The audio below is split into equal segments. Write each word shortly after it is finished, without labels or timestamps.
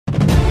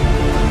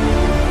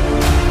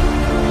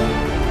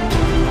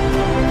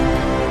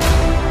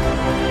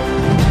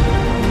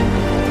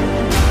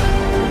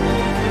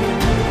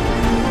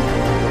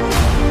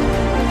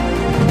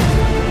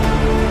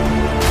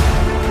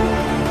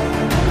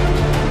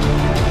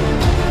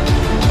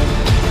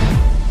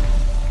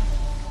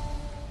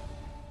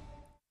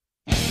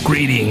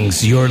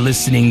Greetings, you're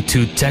listening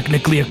to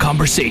Technically a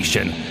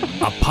Conversation,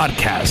 a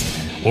podcast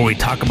where we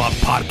talk about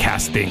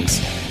podcast things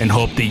and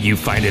hope that you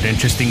find it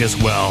interesting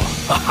as well.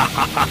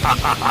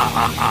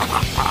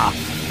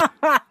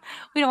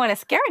 We don't want to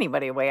scare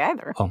anybody away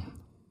either. Oh,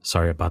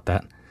 sorry about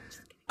that.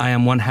 I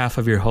am one half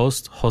of your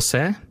host,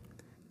 Jose,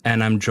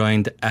 and I'm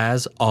joined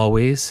as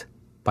always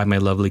by my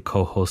lovely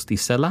co-host,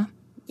 Isela.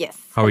 Yes.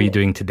 How are you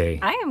doing today?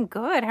 I am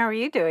good. How are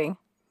you doing?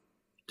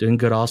 Doing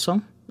good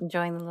also?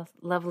 Enjoying the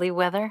lovely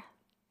weather?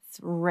 It's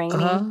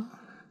rainy.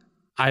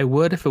 I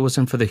would if it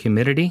wasn't for the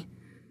humidity.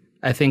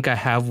 I think I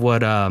have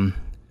what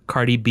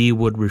Cardi B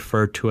would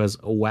refer to as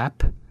a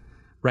WAP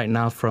right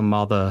now from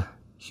all the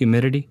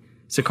humidity.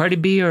 Is it Cardi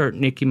B or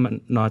Nicki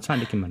Minaj? No, it's not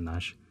Nicki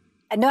Minaj.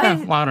 No,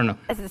 Well, I don't know.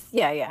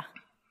 Yeah.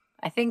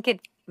 I think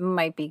it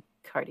might be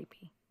Cardi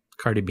B.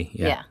 Cardi B,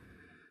 yeah.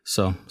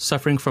 So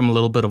suffering from a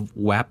little bit of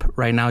WAP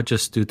right now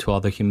just due to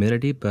all the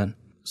humidity. But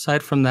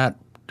aside from that,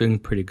 doing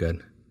pretty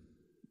good.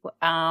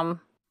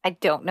 I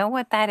don't know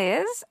what that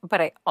is, but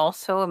I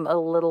also am a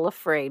little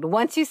afraid.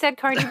 Once you said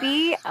Cardi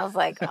B, I was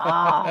like,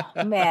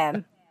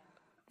 man,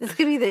 this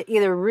could be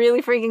either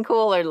really freaking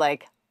cool or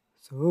like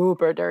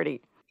super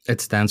dirty. It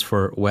stands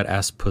for wet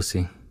ass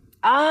pussy.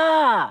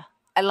 I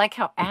like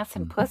how ass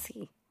and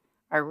pussy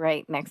are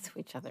right next to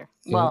each other.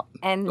 Yeah. Well,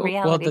 and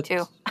reality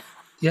too.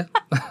 Yeah.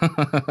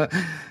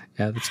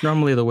 Yeah, that's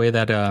normally the way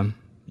that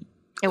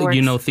it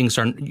works.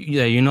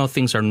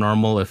 things are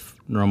normal if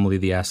normally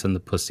the ass and the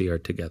pussy are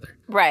together.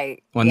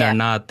 Right. When they're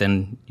not,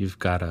 then you've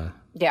got a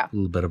Yeah.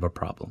 little bit of a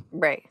problem.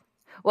 Right.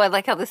 Well, I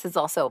like how this is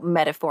also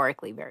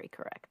metaphorically very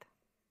correct.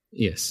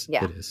 Yes,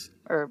 Yeah. it is.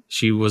 Or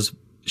She was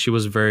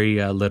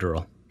very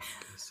literal.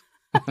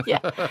 yeah,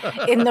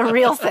 in the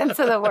real sense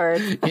of the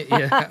word,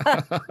 Yeah.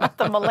 not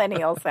the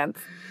millennial sense.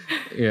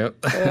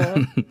 Yep.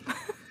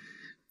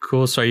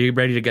 Cool. So are you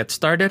ready to get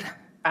started?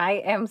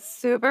 I am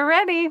super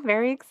ready.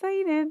 Very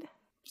excited.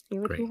 See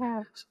what Great. you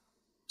have.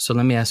 So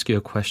let me ask you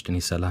a question,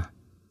 Isela.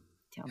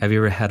 Tell me. Have you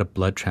ever had a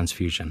blood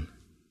transfusion?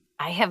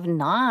 I have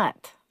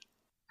not.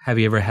 Have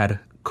you ever had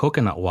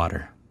coconut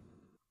water?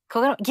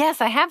 Coconut? Yes,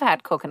 I have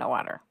had coconut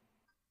water.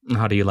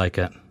 How do you like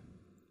it?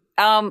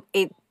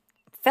 It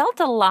felt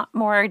a lot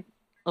more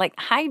like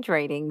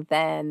hydrating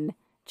than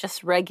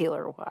just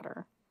regular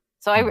water.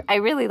 So I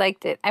really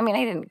liked it. I mean,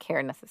 I didn't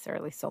care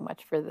necessarily so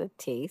much for the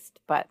taste,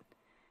 but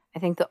I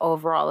think the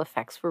overall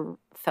effects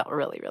felt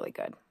really, really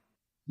good.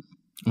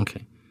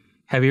 Okay.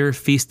 Have you ever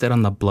feasted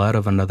on the blood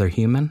of another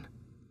human?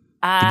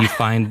 Did you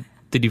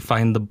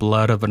find the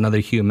blood of another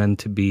human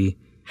to be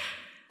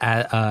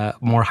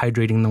more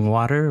hydrating than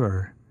water,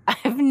 or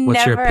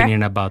what's your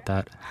opinion about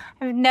that?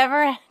 I've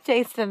never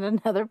tasted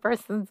another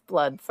person's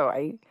blood, so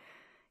I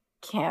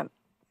can't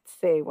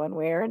say one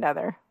way or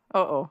another.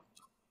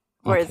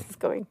 Where is this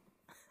going?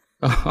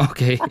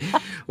 Okay.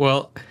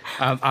 Well,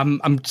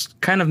 I'm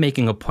just kind of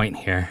making a point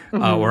here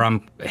where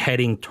I'm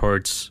heading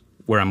towards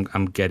where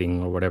I'm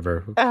getting or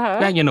whatever.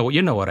 Yeah, you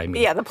know what I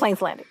mean. Yeah, the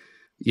plane's landing.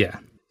 Yeah.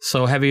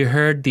 So have you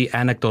heard the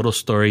anecdotal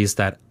stories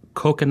that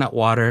coconut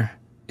water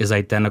is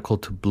identical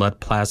to blood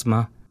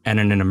plasma and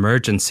in an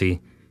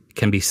emergency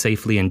can be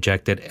safely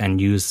injected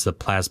and used as a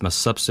plasma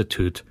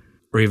substitute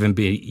or even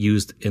be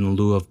used in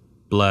lieu of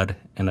blood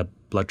in a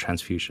blood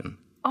transfusion?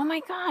 Oh my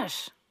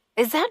gosh.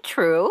 Is that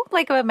true?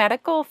 Like a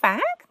medical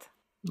fact?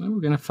 Well, we're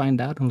going to find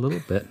out in a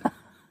little bit.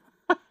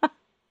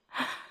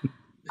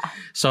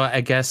 So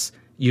I guess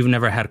you've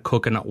never had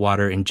coconut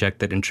water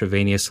injected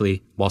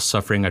intravenously while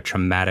suffering a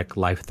traumatic,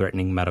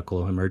 life-threatening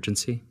medical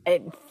emergency?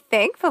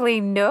 Thankfully,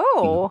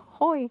 no.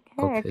 Holy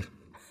heck. Okay.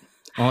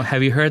 Well,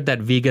 have you heard that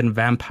vegan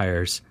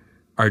vampires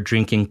are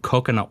drinking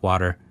coconut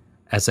water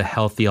as a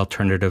healthy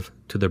alternative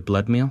to their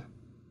blood meal?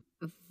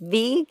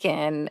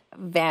 Vegan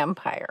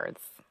vampires.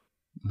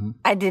 Mm-hmm.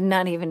 I did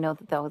not even know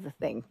that was a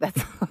thing.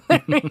 That's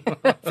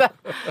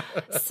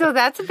so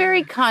that's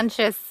very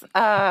conscious,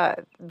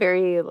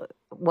 very,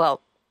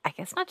 well, I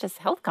guess not just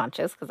health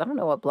conscious, because I don't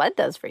know what blood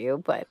does for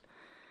you, but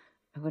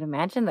I would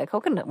imagine that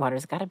coconut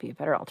water's got to be a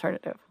better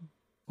alternative.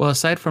 Well,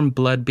 aside from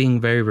blood being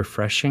very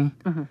refreshing,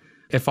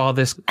 if all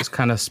this is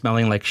kind of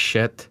smelling like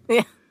shit,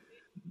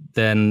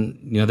 then,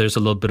 there's a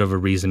little bit of a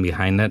reason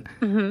behind it.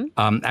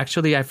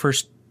 Actually, I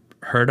first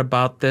heard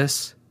about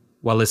this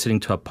while listening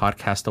to a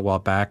podcast a while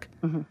back,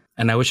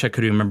 and I wish I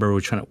could remember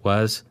which one it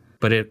was,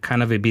 but it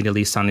kind of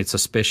immediately sounded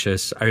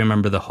suspicious. I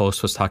remember the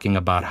host was talking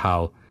about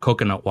how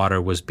coconut water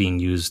was being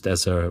used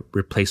as a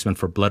replacement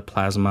for blood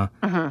plasma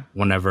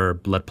whenever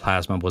blood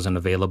plasma wasn't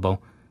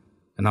available.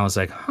 And I was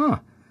like, I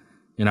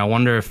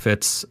wonder if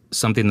it's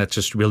something that's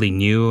just really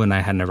new and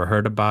I had never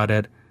heard about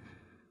it.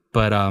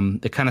 But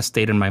it kind of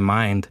stayed in my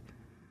mind.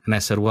 And I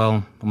said, well,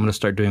 I'm going to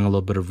start doing a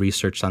little bit of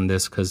research on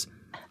this because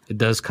it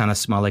does kind of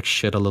smell like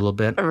shit a little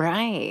bit.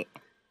 Right.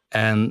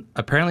 And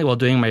apparently while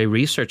doing my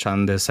research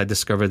on this, I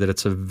discovered that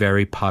it's a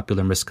very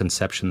popular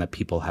misconception that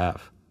people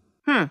have.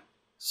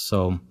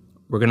 So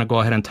we're going to go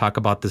ahead and talk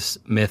about this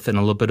myth in a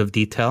little bit of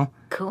detail.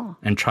 Cool.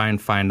 And try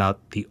and find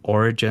out the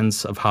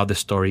origins of how the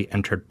story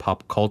entered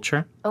pop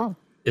culture. Oh.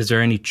 Is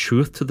there any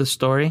truth to the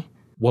story?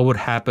 what would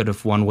happen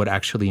if one would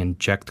actually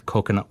inject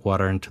coconut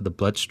water into the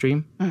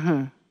bloodstream?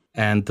 Mm-hmm.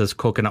 And does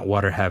coconut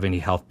water have any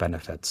health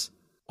benefits?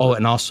 Oh,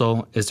 and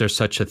also, is there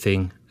such a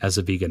thing as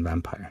a vegan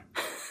vampire?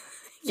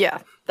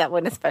 Yeah, that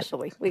one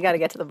especially. We got to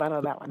get to the bottom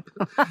of that one.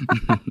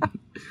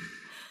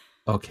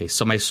 Okay,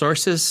 so my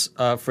sources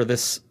for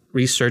this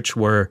research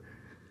were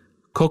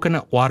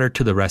Coconut Water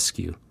to the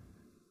Rescue,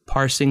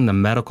 Parsing the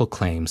Medical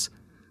Claims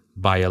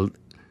by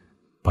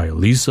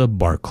Elisa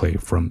Barclay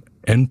from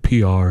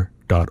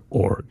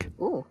NPR.org.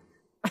 Ooh.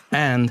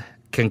 And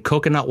Can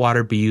Coconut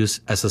Water Be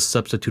Used as a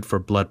Substitute for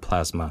Blood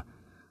Plasma?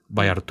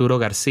 By Arturo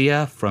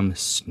Garcia from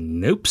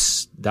Snopes.com.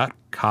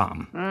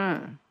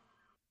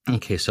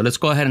 Okay, so let's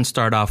go ahead and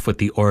start off with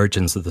the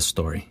origins of the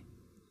story.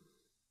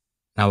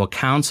 Now,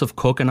 accounts of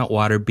coconut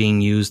water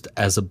being used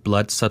as a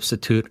blood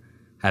substitute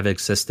have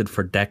existed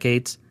for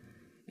decades,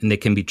 and they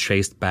can be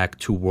traced back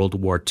to World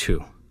War II.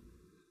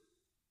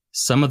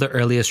 Some of the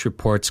earliest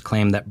reports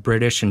claim that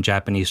British and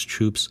Japanese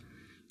troops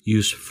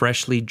used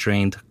freshly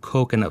drained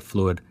coconut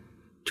fluid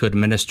to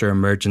administer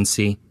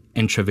emergency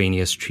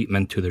intravenous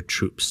treatment to their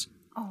troops.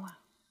 Oh, wow.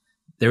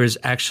 There is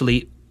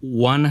actually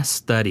one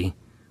study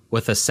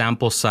with a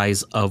sample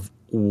size of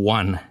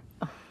 1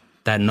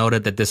 that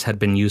noted that this had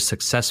been used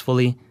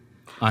successfully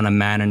on a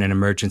man in an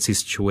emergency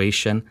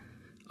situation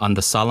on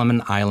the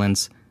Solomon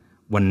Islands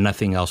when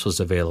nothing else was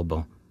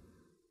available.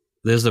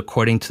 This is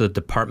according to the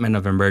Department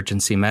of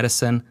Emergency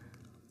Medicine,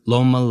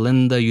 Loma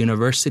Linda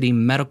University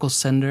Medical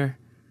Center,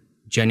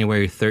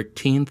 January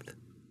 13th,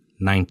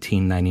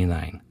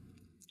 1999.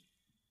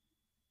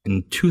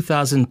 In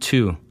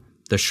 2002,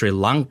 the Sri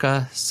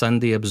Lanka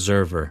Sunday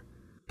Observer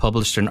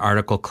published an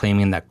article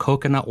claiming that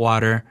coconut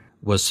water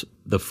was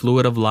the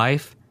fluid of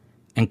life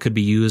and could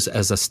be used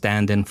as a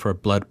stand-in for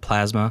blood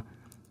plasma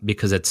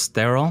because it's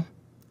sterile,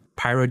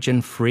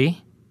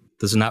 pyrogen-free,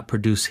 does not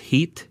produce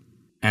heat,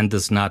 and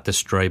does not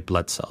destroy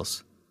blood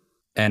cells.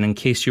 And in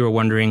case you were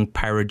wondering,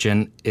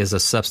 pyrogen is a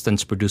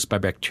substance produced by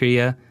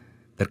bacteria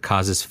that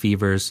causes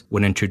fevers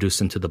when introduced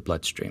into the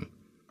bloodstream.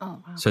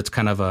 Oh, wow. So it's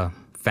kind of a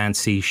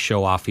fancy,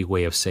 show-offy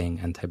way of saying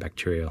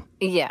antibacterial.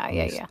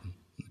 Yeah.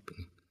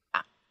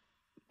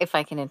 If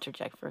I can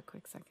interject for a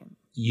quick second.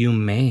 You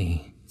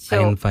may. I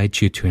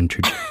invite you to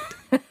interject.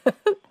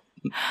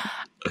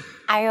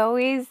 I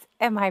always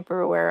am hyper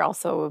aware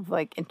also of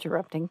like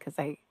interrupting because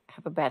I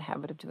have a bad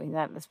habit of doing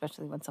that,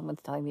 especially when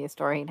someone's telling me a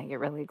story and I get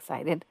really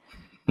excited.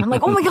 I'm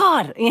like, oh my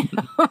God,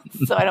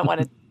 so I don't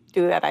want to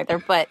do that either.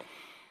 But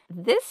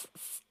this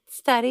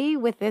study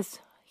with this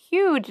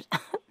huge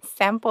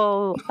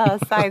sample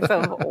size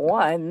of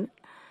 1,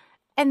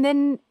 and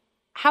then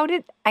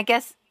I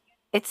guess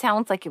it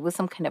sounds like it was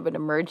some kind of an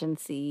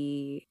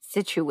emergency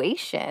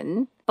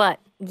situation, but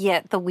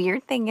yet the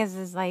weird thing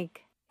is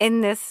like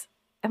in this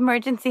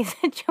emergency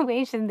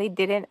situation, they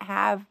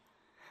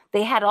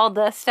had all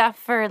the stuff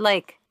for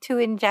like to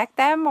inject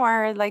them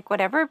or like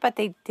whatever, but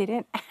they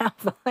didn't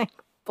have like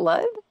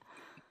blood.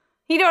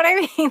 You know what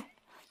I mean?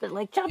 They're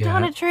like chop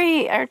down a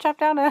tree or chop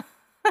down a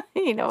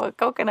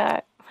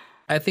coconut.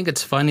 I think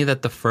it's funny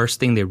that the first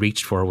thing they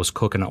reached for was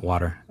coconut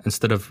water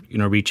instead of,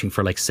 reaching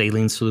for like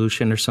saline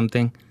solution or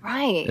something.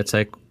 Right. It's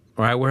like,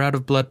 all right, we're out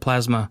of blood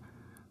plasma.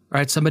 All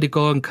right, somebody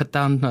go and cut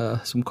down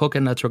some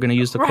coconuts. We're going to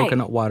use the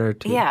coconut water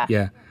to.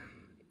 Yeah.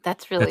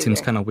 That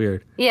seems kind of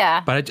weird.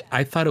 Yeah. But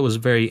I thought it was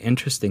very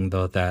interesting,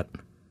 though, that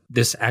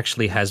this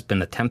actually has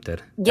been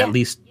attempted. Yeah. At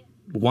least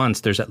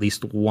once, there's at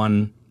least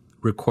one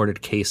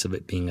recorded case of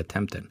it being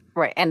attempted.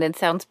 Right. And it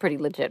sounds pretty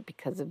legit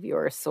because of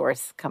your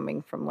source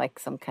coming from like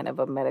some kind of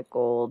a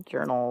medical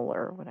journal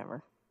or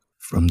whatever.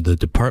 From the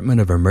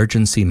Department of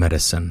Emergency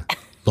Medicine,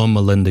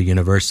 Loma Linda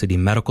University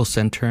Medical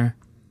Center,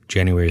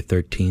 January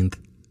 13th,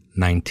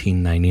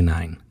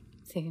 1999.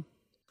 See?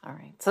 All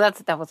right. So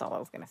that was all I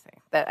was going to say.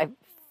 That I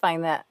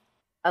find that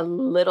a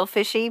little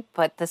fishy,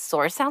 but the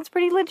source sounds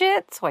pretty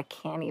legit, so I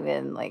can't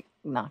even like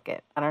knock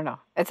it. I don't know.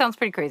 It sounds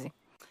pretty crazy.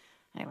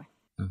 Anyway.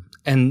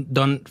 And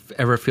don't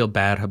ever feel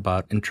bad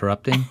about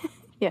interrupting.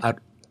 Yeah.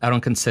 I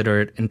don't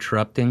consider it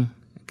interrupting.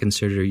 I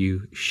consider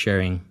you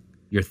sharing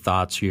your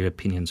thoughts, your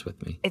opinions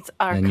with me. It's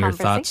our and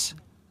conversation. Your thoughts.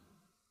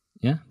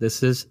 Yeah,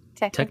 this is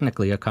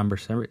technically a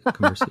conversation, right?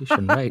 This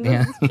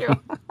is true.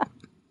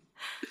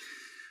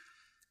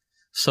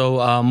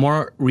 So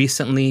more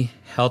recently,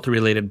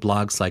 health-related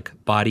blogs like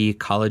Body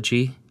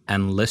Ecology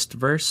and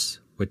Listverse,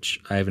 which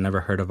I've never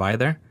heard of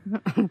either,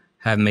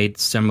 have made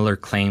similar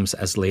claims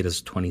as late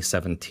as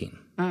 2017.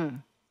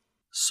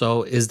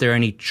 So is there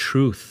any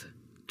truth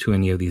to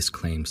any of these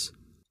claims?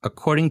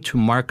 According to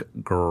Mark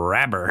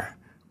Graber,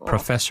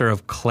 professor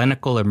of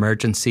clinical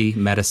emergency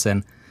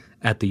medicine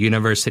at the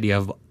University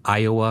of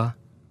Iowa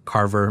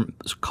Carver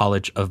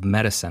College of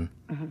Medicine,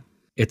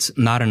 it's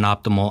not an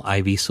optimal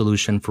IV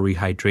solution for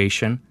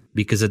rehydration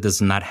because it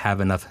does not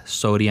have enough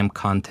sodium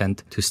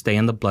content to stay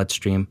in the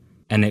bloodstream,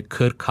 and it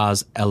could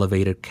cause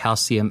elevated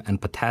calcium and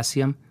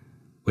potassium,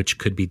 which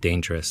could be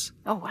dangerous.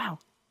 Oh, wow.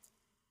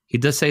 He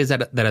does say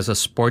that as a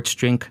sports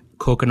drink,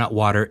 coconut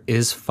water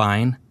is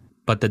fine,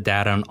 but the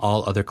data on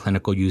all other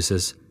clinical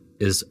uses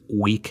is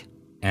weak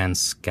and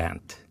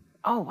scant.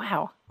 Oh,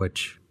 wow.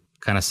 which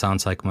kind of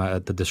sounds like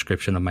the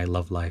description of my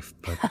love life,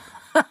 but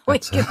We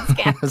can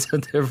scan. that's a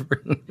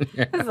different,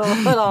 It's a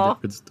little,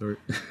 different story.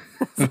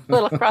 it's a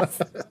little cross.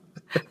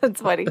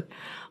 That's funny.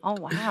 Oh,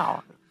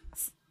 wow.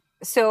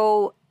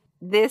 So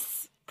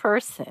this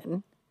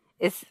person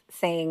is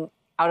saying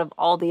out of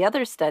all the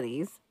other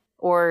studies,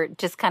 or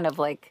just kind of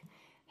like,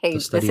 hey, The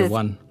study this of is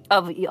one.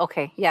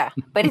 okay, yeah.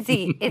 But is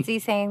he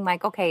saying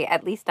like, okay,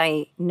 at least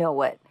I know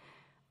what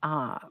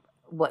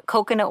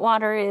coconut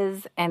water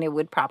is, and it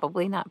would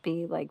probably not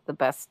be like the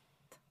best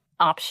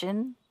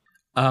option?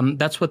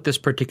 That's what this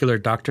particular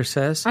doctor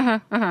says.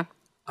 I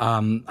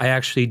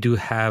actually do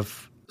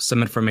have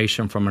some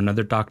information from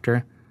another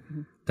doctor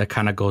that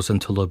kind of goes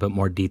into a little bit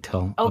more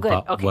detail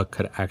about Okay. what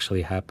could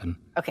actually happen.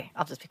 Okay,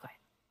 I'll just be quiet.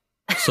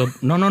 So,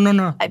 no. I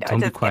know, Don't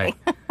be just quiet.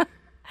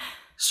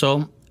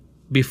 So,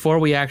 before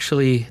we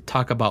actually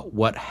talk about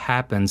what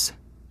happens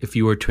if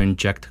you were to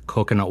inject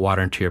coconut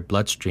water into your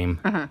bloodstream,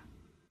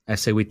 I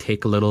say we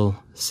take a little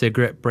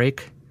cigarette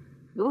break.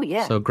 Oh,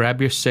 yeah. So grab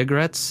your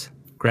cigarettes,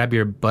 grab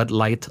your Bud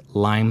Light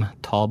Lime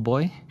Tall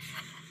Boy,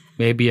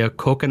 maybe a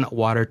coconut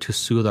water to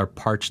soothe our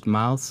parched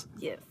mouths.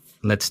 Yes.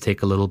 Let's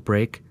take a little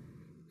break,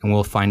 and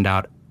we'll find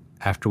out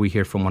after we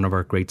hear from one of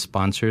our great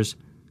sponsors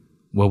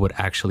what would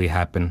actually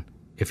happen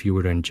if you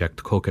were to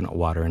inject coconut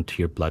water into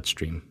your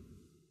bloodstream.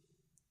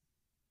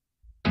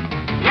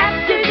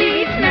 After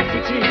these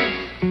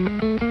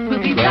messages, we'll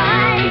be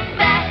right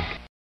back.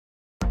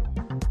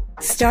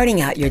 Starting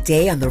out your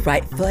day on the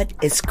right foot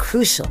is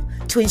crucial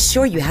to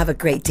ensure you have a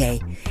great day,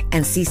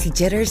 and CC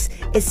Jitters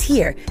is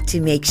here to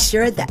make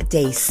sure that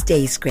day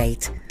stays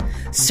great.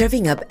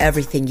 Serving up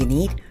everything you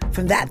need,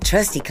 from that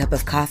trusty cup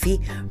of coffee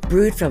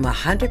brewed from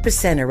 100%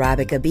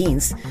 Arabica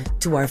beans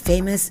to our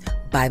famous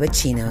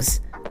Bibachinos.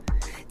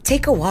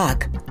 Take a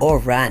walk or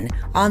run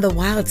on the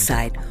wild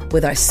side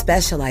with our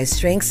specialized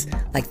drinks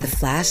like the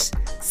Flash,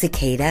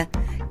 Cicada,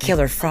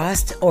 Killer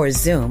Frost, or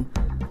Zoom.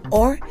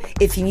 Or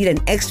if you need an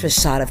extra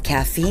shot of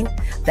caffeine,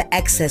 the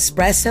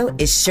X-Espresso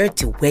is sure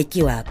to wake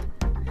you up.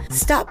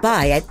 Stop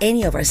by at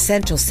any of our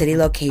Central City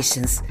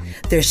locations.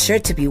 There's sure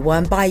to be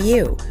one by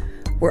you.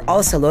 We're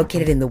also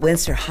located in the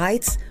Windsor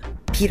Heights,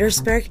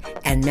 Petersburg,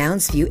 and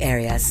Mounds View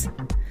areas.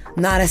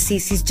 Not a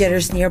CC's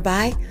Jitters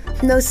nearby?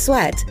 No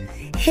sweat.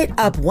 Hit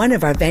up one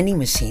of our vending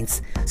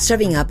machines,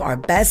 serving up our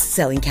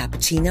best-selling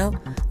cappuccino,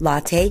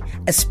 latte,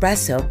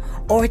 espresso,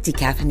 or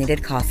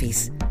decaffeinated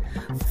coffees.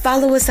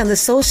 Follow us on the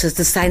socials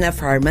to sign up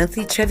for our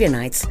monthly trivia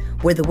nights,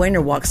 where the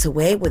winner walks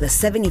away with a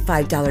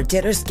 $75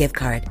 Jitters gift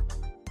card.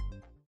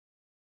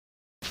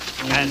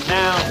 And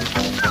now,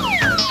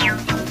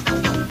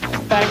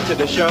 back to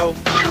the show.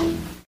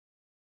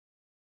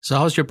 So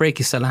how was your break,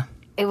 Isela?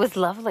 It was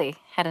lovely.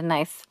 Had a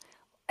nice,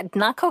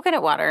 not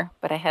coconut water,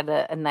 but I had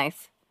a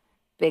nice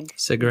big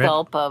Cigarette?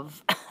 gulp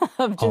of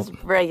just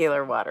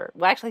regular water.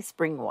 Well, actually,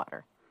 spring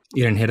water.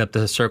 You didn't hit up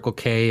the Circle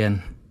K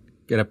and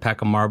get a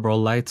pack of Marlboro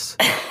Lights?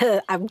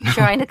 I'm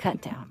trying to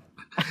cut down.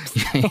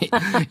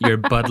 Your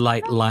Bud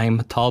Light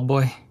Lime Tall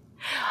Boy?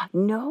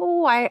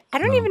 No, I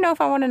don't even know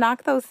if I want to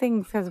knock those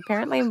things, because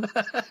apparently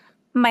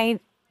I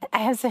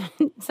have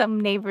some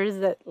neighbors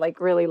that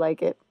really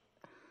like it.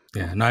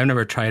 Yeah, no, I've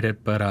never tried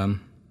it, but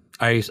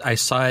I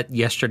saw it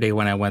yesterday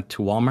when I went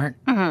to Walmart,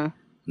 and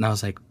I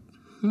was like,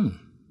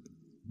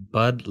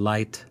 Bud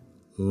Light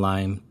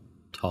Lime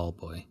Tall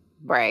Boy.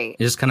 Right.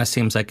 It just kind of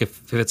seems like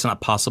if it's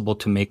not possible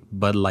to make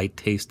Bud Light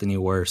taste any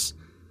worse,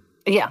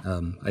 Yeah.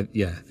 I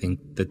think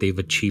that they've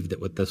achieved it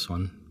with this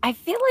one. I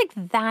feel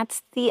like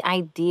that's the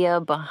idea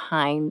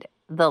behind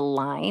the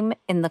lime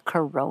in the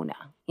Corona.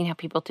 You know how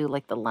people do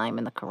like the lime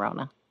in the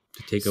Corona?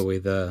 To take away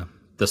the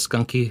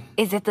skunky.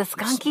 Is it the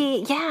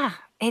skunky? Yeah.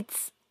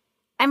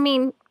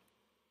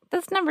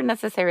 That's never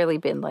necessarily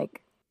been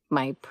like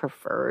my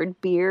preferred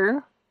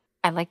beer.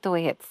 I like the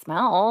way it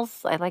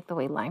smells. I like the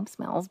way lime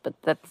smells, but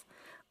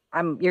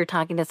you're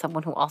talking to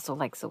someone who also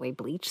likes the way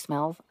bleach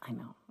smells. I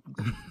know.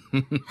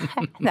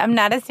 I'm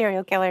not a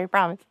serial killer, I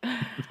promise.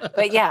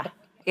 But yeah.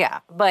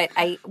 But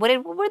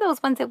what were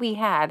those ones that we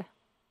had?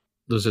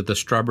 Those are the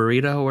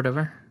Strawberryta or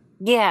whatever?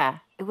 Yeah.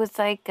 It was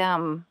like,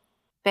 Yeah,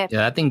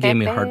 that thing gave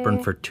me Pepe.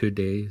 heartburn for 2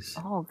 days.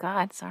 Oh,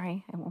 God,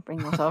 sorry. I won't bring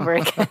those over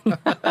again.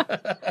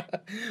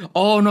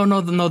 Oh,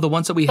 no, the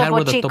ones that we had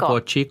were the Topo Topo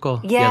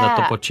Chico. Yeah.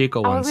 The Topo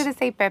Chico I ones. was going to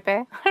say Pepe.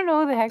 I don't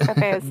know who the heck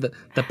Pepe is.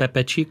 The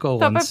Pepe Chico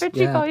The ones. Pepe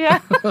Chico, yeah.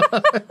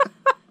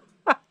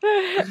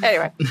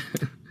 Anyway.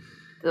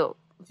 So,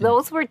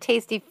 those were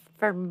tasty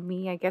for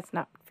me, I guess,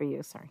 not for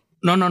you. Sorry.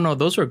 No,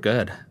 those were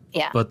good.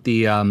 Yeah. But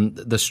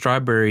the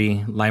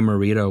strawberry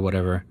limerita or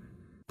whatever,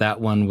 that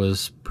one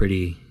was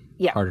pretty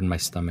hard on my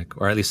stomach,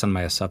 or at least on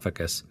my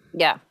esophagus.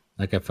 Yeah.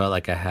 Like I felt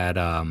like I had,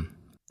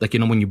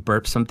 when you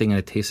burp something and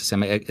it tastes the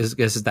same. Is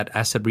that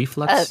acid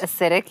reflux?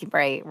 Acidic,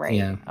 right.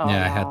 Yeah, Oh,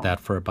 I no. had that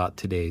for about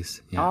 2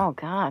 days. Yeah. Oh,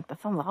 God,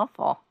 that sounds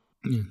awful.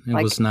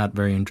 It was not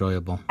very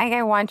enjoyable.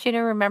 I want you to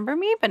remember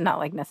me, but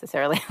not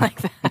necessarily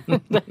like that.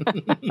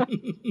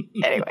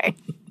 Anyway.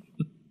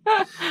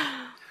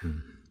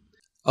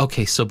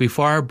 Okay, so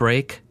before our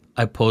break,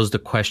 I posed the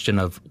question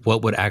of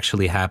what would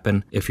actually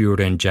happen if you were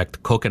to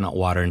inject coconut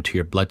water into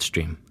your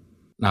bloodstream.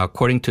 Now,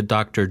 according to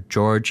Dr.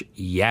 George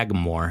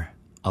Yagmore,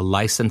 a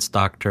licensed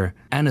doctor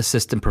and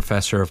assistant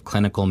professor of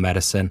clinical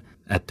medicine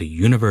at the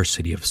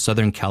University of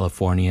Southern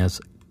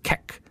California's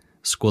Keck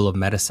School of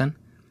Medicine,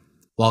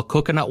 while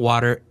coconut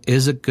water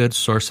is a good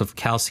source of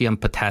calcium,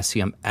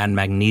 potassium, and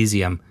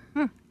magnesium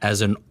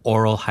as an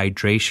oral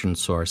hydration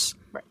source,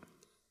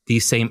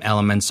 these same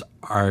elements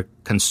are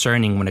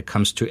concerning when it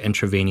comes to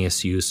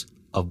intravenous use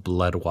of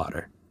blood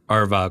water,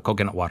 or of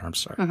coconut water, I'm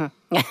sorry.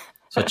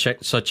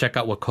 So check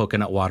out what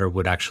coconut water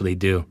would actually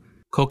do.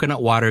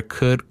 Coconut water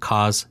could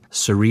cause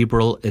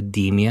cerebral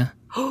edema,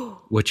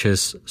 which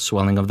is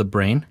swelling of the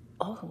brain.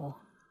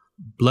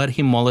 Blood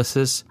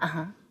hemolysis,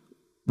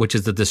 which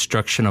is the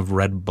destruction of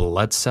red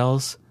blood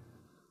cells.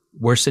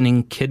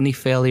 Worsening kidney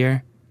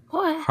failure.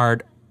 What?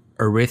 Heart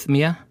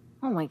arrhythmia.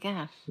 Oh my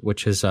gosh.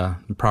 Which is a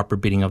proper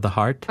beating of the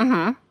heart.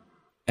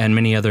 And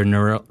many other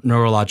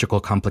neurological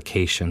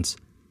complications.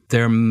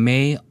 There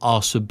may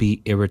also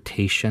be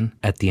irritation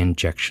at the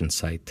injection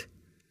site.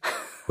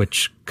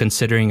 Which,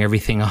 considering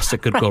everything else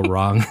that could go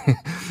wrong,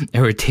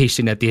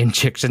 irritation at the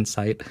injection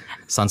site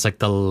sounds like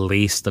the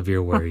least of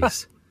your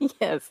worries.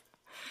 Yes.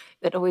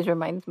 It always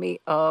reminds me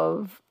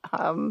of,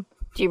 do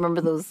you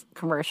remember those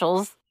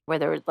commercials where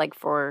they were like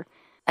for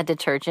a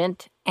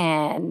detergent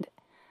and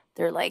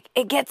they're like,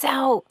 it gets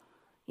out,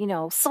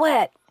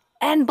 sweat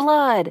and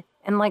blood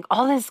and like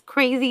all this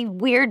crazy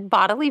weird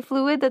bodily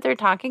fluid that they're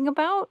talking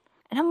about?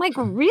 And I'm like,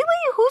 really?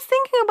 Who's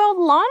thinking about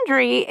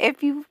laundry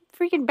if you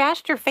freaking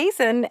bashed your face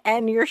in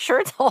and your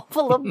shirt's all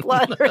full of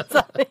blood or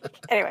something?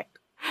 Anyway,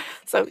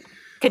 so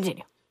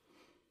continue.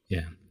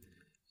 Yeah.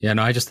 Yeah,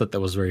 no, I just thought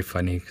that was very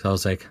funny because I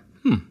was like,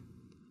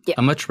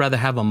 I'd much rather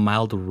have a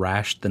mild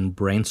rash than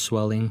brain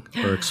swelling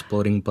or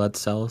exploding blood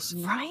cells.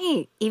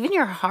 Right. Even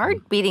your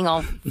heart beating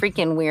all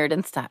freaking weird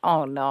and stuff.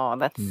 Oh, no,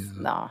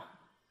 no.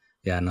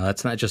 Yeah, no,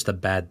 that's not just a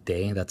bad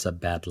day. That's a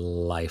bad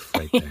life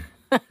right there.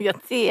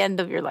 That's the end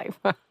of your life.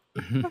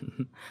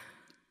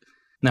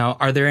 Now,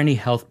 are there any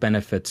health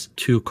benefits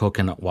to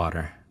coconut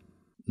water?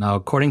 Now,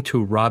 according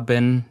to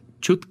Robin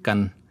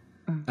Chutkan,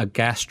 a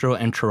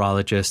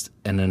gastroenterologist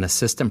and an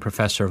assistant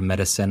professor of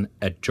medicine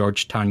at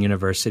Georgetown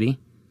University,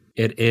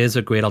 it is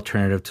a great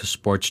alternative to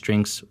sports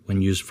drinks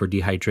when used for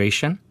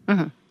dehydration.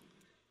 It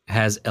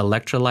has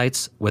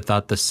electrolytes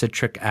without the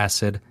citric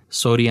acid,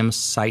 sodium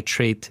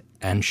citrate,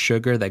 and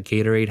sugar that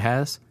Gatorade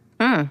has.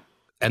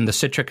 And the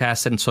citric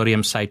acid and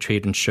sodium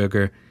citrate and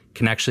sugar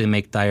can actually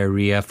make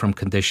diarrhea from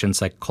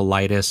conditions like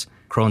colitis,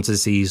 Crohn's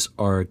disease,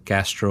 or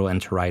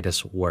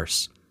gastroenteritis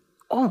worse.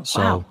 Oh, wow.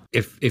 So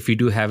if you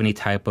do have any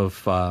type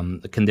of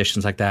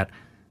conditions like that,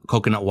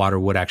 coconut water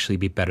would actually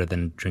be better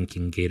than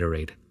drinking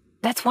Gatorade.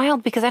 That's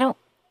wild because I don't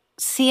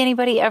see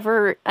anybody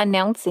ever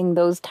announcing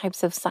those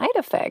types of side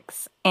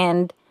effects.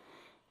 And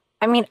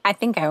I mean, I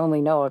think I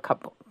only know a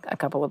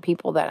couple of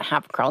people that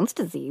have Crohn's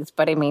disease,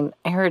 but I mean,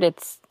 I heard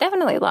it's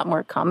definitely a lot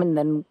more common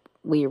than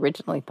we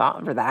originally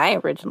thought, or that I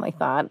originally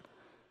thought.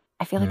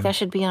 I feel like that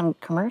should be on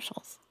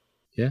commercials.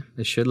 Yeah,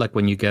 it should. Like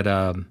when you get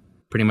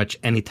pretty much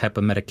any type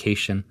of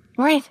medication.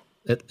 Right.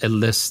 It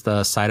lists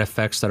the side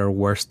effects that are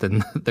worse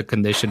than the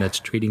condition it's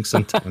treating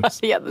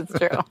sometimes. Yeah, that's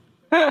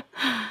true.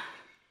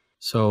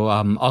 So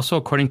also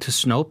according to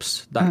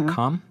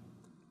Snopes.com,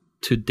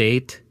 to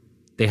date,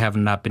 they have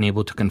not been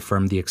able to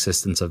confirm the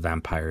existence of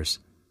vampires,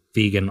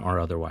 vegan or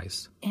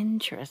otherwise.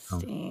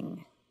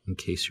 Interesting. In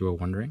case you were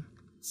wondering.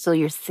 So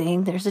you're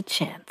saying there's a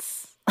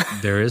chance.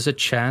 There is a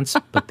chance,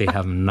 but they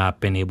have not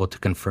been able to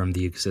confirm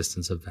the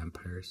existence of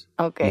vampires.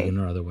 Okay. Vegan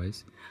or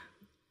otherwise.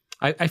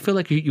 I feel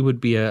like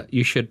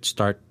you should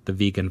start the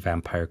vegan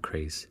vampire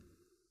craze.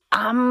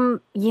 I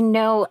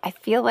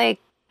feel like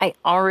I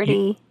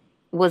already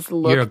was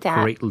looked at. You're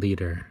a great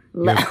leader.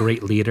 You're a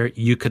great leader.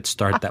 You could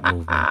start that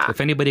movement. If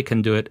anybody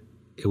can do it,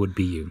 it would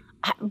be you.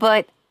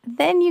 But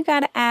then you got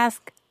to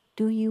ask,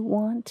 do you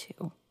want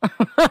to?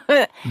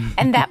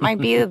 And that might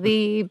be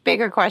the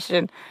bigger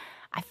question.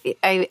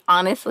 I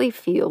honestly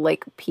feel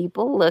like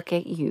people look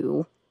at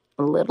you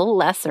a little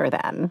lesser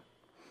than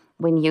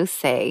when you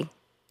say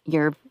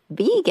you're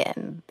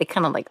vegan. They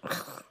kind of like,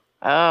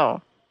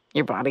 oh,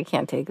 your body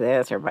can't take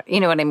this, or you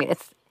know what I mean?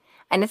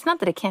 It's not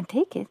that it can't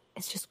take it.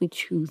 It's just we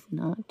choose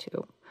not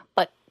to.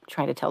 But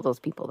try to tell those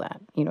people that,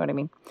 you know what I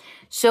mean?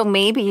 So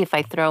maybe if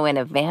I throw in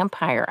a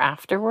vampire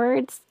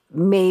afterwards,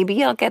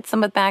 maybe I'll get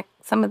some of that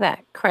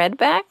cred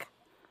back.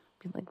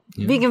 Be like,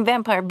 vegan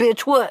vampire,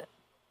 bitch, what?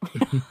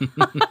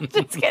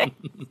 Just kidding.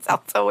 It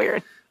sounds so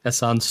weird. That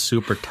sounds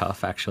super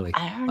tough, actually.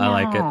 I don't know.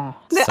 I like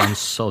it. Sounds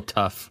so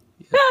tough.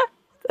 Yeah.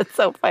 That's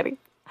so funny.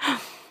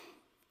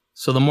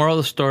 So the moral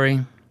of the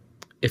story,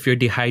 if you're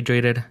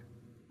dehydrated,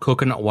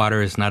 coconut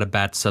water is not a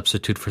bad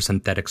substitute for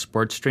synthetic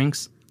sports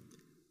drinks.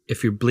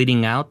 If you're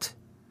bleeding out,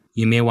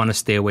 you may want to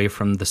stay away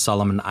from the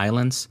Solomon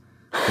Islands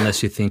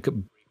unless you think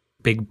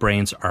big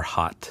brains are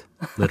hot,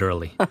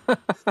 literally.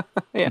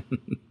 Yeah.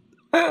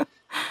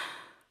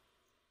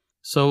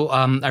 So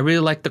I really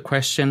like the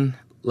question.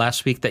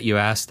 last week that you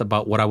asked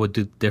about what I would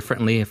do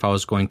differently if I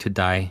was going to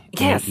die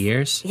in 8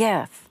 years.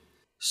 Yes.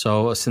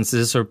 So since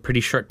this is a pretty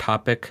short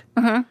topic,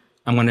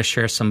 I'm going to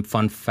share some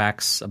fun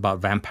facts about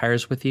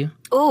vampires with you.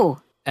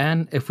 Ooh.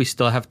 And if we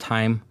still have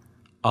time,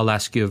 I'll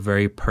ask you a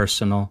very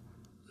personal,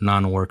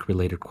 non-work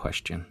related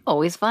question.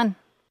 Always fun.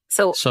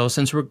 So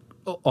since we're...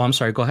 Oh, I'm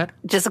sorry. Go ahead.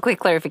 just a quick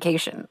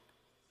clarification.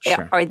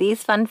 Sure. Are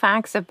these fun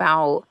facts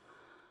about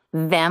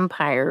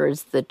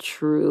vampires, the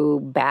true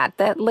bat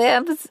that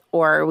lives?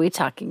 Or are we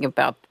talking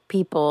about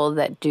people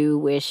that do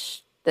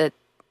wish that...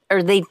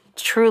 Or they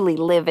truly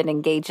live and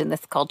engage in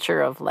this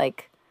culture of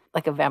like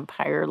a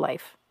vampire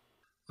life?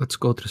 Let's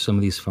go through some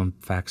of these fun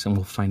facts and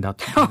we'll find out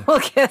together.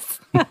 Yes.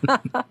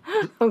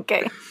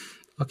 Okay.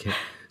 Okay.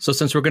 So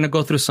since we're going to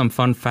go through some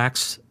fun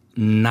facts,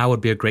 now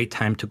would be a great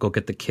time to go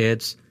get the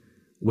kids,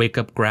 wake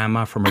up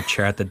grandma from her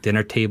chair at the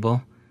dinner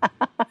table,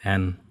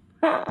 and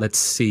let's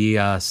see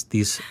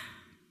these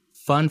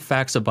fun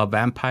facts about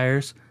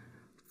vampires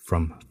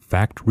from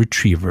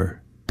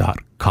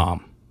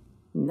factretriever.com.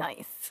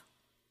 Nice.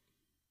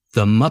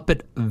 The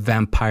Muppet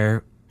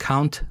vampire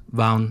Count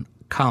Von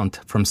Count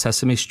from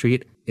Sesame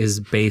Street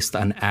is based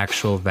on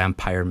actual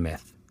vampire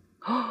myth.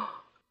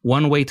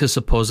 One way to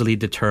supposedly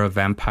deter a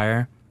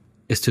vampire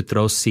is to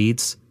throw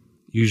seeds,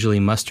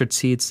 usually mustard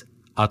seeds,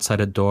 outside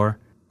a door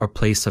or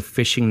place a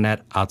fishing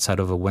net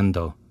outside of a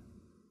window.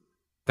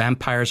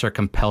 Vampires are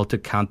compelled to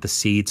count the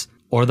seeds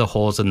or the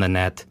holes in the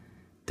net,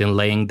 then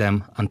laying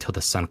them until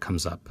the sun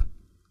comes up.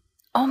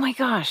 Oh my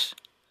gosh.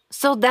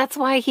 So that's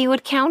why he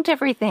would count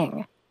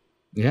everything.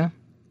 Yeah.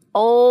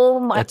 Oh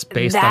my... That's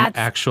based on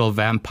actual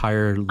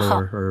vampire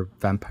lore or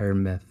vampire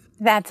myth.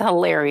 That's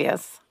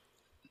hilarious.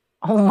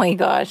 Oh my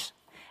gosh.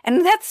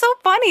 And that's so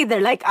funny.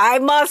 They're like, I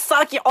must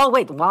suck you. Oh,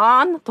 wait.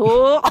 1,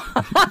 2.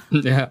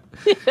 Yeah.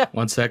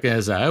 1 second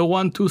is, I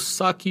want to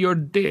suck your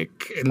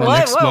dick. And the What?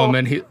 next Whoa.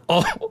 moment,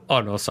 oh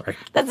no, sorry.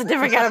 That's a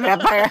different kind of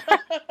vampire.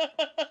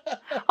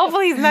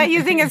 Hopefully he's not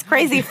using his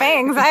crazy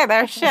fangs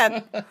either.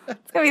 Shit.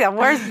 It's going to be the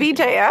worst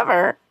BJ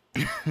ever.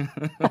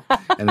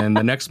 And then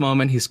the next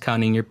moment, he's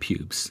counting your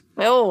pubes.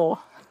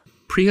 Oh.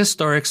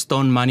 Prehistoric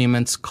stone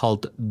monuments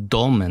called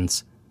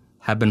dolmens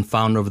have been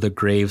found over the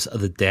graves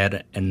of the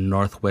dead in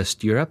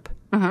Northwest Europe.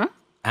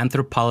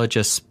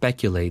 Anthropologists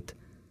speculate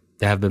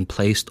they have been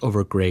placed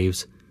over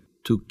graves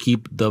to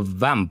keep the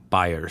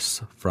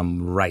vampires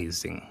from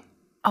rising.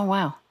 Oh,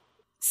 wow.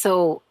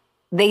 So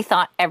they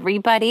thought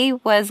everybody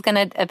was going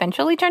to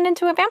eventually turn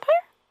into a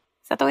vampire?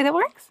 Is that the way that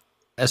works?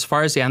 As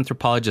far as the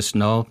anthropologists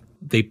know,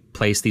 they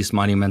place these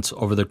monuments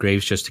over the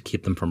graves just to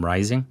keep them from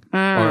rising,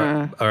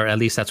 or at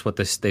least that's what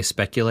they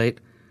speculate.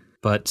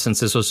 But since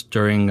this was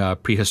during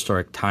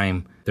prehistoric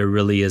time, there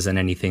really isn't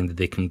anything that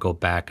they can go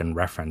back and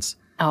reference.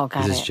 Oh,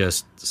 got It's it.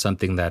 just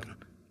something that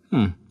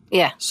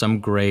Yeah. some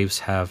graves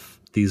have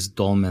these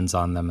dolmens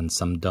on them and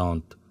some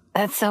don't.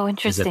 That's so Is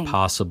interesting. it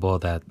possible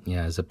that,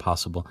 is it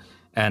possible?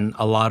 And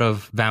a lot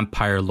of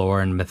vampire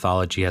lore and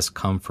mythology has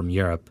come from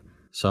Europe.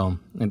 So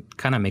it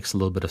kind of makes a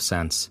little bit of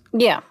sense.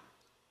 Yeah.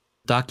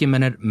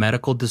 Documented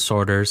medical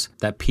disorders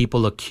that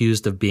people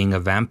accused of being a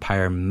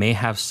vampire may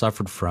have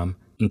suffered from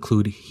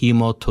include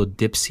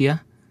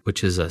hematodyspsia,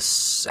 which is a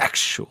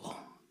sexual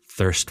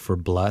thirst for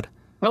blood,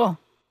 Oh.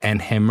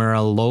 and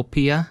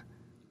hemeralopia,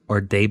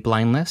 or day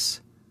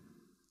blindness.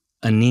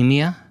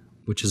 Anemia,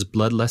 which is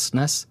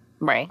bloodlessness,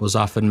 Right. was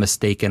often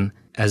mistaken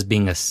as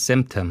being a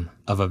symptom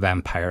of a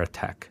vampire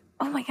attack.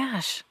 Oh my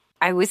gosh.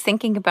 I was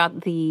thinking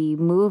about the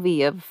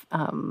movie of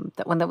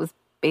that one that was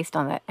based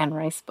on that Anne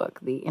Rice book,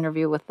 The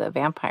Interview with the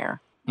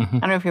Vampire. I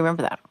don't know if you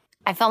remember that.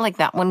 I felt like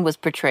that one was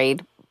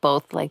portrayed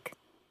both like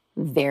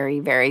very,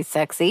 very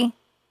sexy.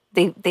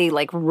 They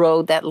like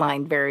rode that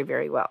line very,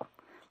 very well.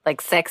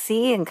 Like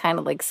sexy and kind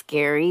of like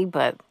scary,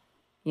 but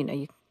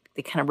they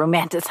kind of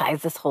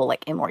romanticize this whole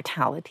like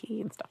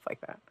immortality and stuff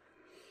like that.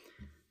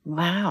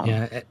 Wow.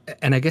 Yeah,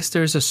 and I guess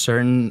there's a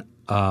certain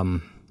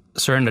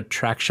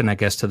attraction, I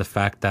guess, to the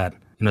fact that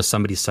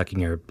somebody's sucking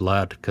your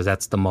blood, because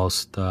that's the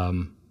most, I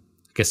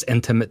guess,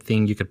 intimate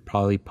thing you could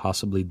probably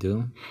possibly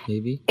do.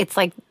 Maybe It's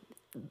like,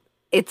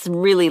 it's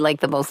really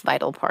like the most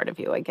vital part of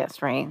you, I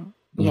guess, right?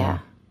 Yeah.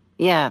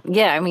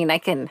 I mean, I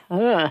can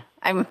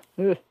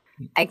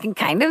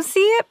kind of see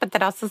it, but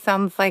that also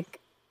sounds like,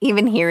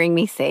 even hearing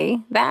me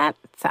say that,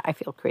 I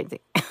feel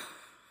crazy.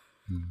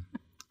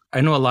 I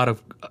know a lot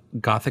of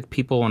Gothic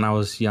people when I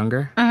was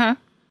younger, and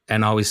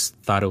I always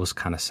thought it was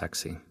kind of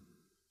sexy,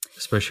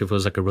 especially if it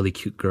was like a really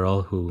cute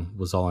girl who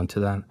was all into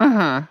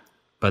that.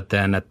 But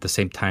then at the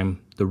same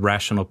time, the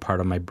rational part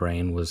of my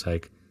brain was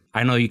like,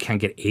 I know you can't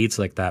get AIDS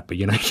like that, but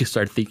you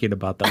start thinking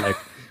about that, like,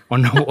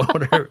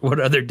 what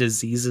other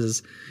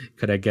diseases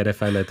could I get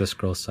if I let this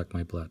girl suck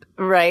my blood?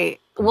 Right.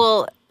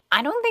 Well,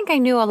 I don't think I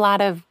knew a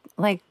lot of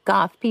like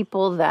goth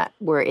people that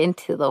were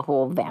into the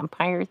whole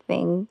vampire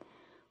thing,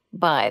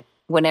 but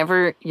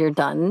whenever you're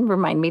done,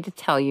 remind me to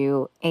tell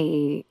you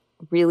a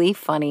really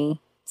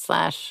funny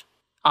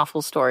 /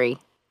 awful story,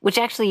 which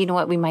actually, you know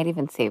what, we might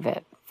even save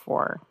it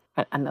for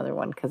another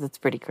one because it's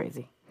pretty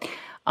crazy.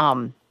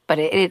 But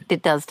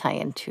it does tie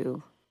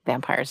into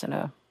vampires in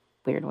a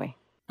weird way.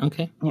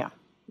 Okay. Yeah.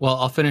 Well,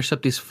 I'll finish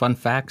up these fun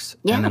facts,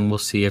 Yeah. and then we'll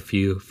see if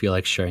you feel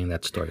like sharing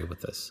that story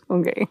with us.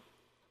 Okay.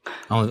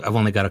 I've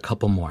only got a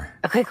couple more.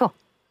 Okay, cool.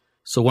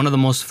 So one of the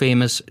most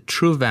famous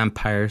true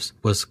vampires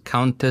was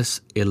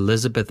Countess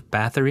Elizabeth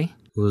Bathory,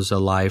 who was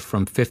alive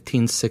from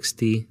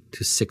 1560 to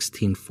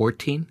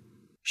 1614.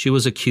 She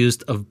was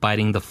accused of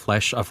biting the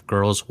flesh of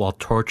girls while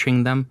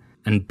torturing them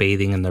and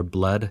bathing in their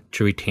blood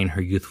to retain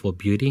her youthful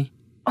beauty.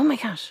 Oh my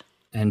gosh.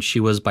 And she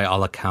was, by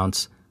all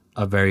accounts,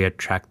 a very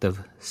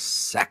attractive,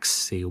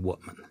 sexy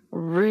woman.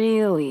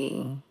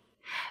 Really?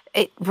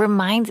 It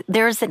reminds,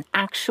 there's an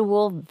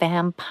actual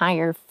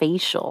vampire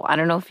facial. I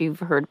don't know if you've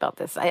heard about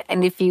this.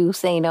 And if you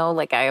say no,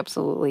 like, I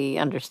absolutely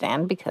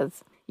understand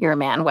because you're a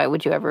man. Why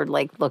would you ever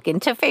like look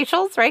into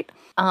facials, right?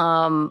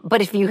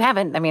 But if you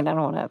haven't, I mean, I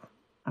don't want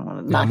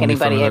to knock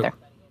anybody either.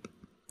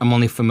 I'm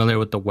only familiar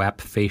with the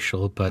WAP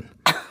facial, but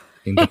I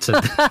think that's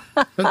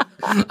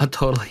a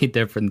totally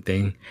different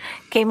thing.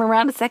 Came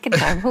around a second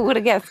time. Who would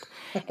have guessed?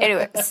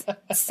 Anyways,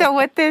 so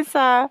what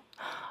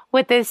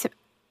this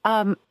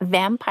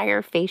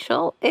vampire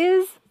facial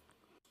is,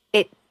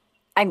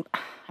 I'm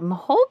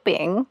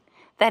hoping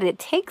that it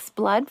takes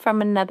blood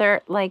from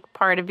another like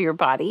part of your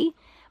body,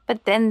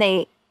 but then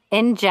they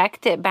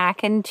inject it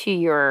back into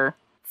your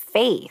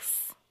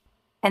face,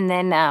 and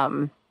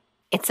then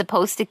it's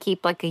supposed to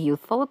keep like a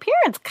youthful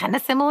appearance, kind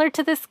of similar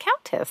to this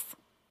countess.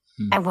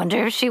 I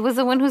wonder if she was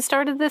the one who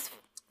started this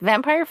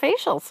vampire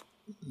facials.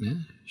 Yeah,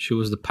 she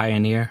was the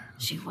pioneer.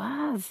 She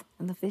was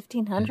in the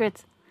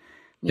 1500s.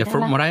 Yeah,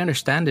 from what I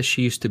understand is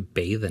she used to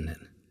bathe in it.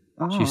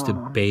 She used to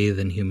bathe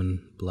in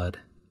human blood.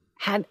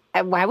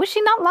 Why was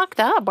she not locked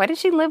up? Why did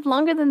she live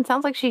longer than it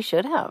sounds like she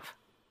should have?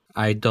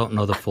 I don't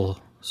know the full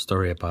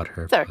story about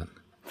her. Sorry. But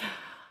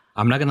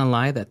I'm not going to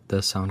lie, that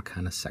does sound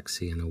kind of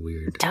sexy in a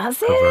weird,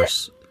 Does it?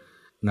 perverse,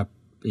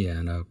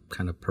 in a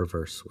kind of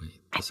perverse way.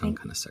 It does sound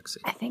kind of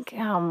sexy. I think,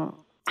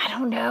 I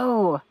don't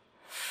know.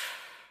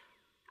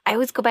 I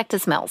always go back to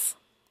smells.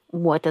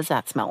 What does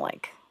that smell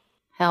like?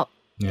 How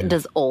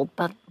does old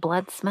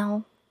blood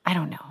smell? I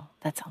don't know.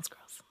 That sounds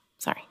gross.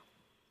 Sorry.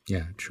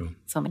 Yeah, true.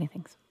 So many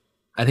things.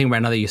 I think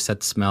right now that you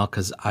said smell,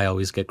 because I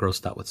always get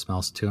grossed out with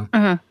smells too.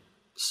 Mm-hmm.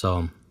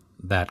 So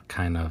that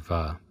kind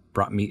of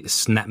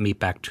snapped me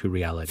back to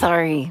reality.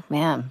 Sorry,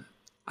 man.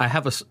 I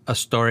have a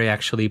story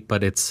actually,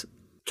 but it's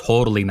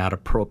totally not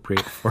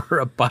appropriate for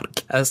a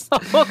podcast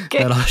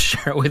that I'll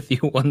share with you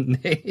one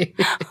day.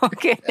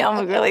 Okay,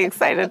 I'm really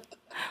excited.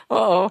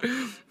 Oh.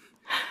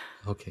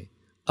 Okay.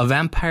 A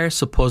vampire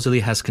supposedly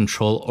has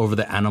control over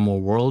the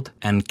animal world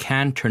and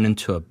can turn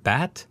into a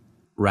bat,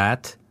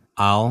 rat,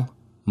 owl,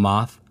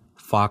 moth,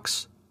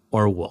 fox,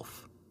 or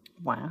wolf.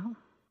 Wow.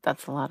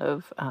 That's a lot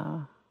of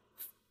Animals?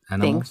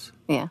 things.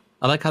 Yeah.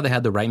 I like how they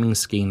had the rhyming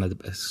scheme at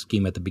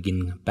the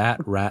beginning.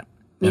 Bat, rat,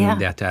 and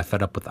they had to have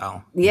it up with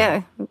owl.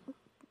 Yeah.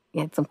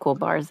 You had some cool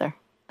bars there.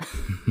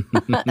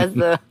 As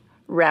the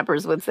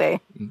rappers would say.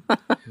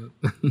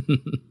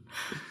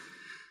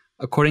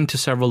 According to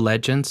several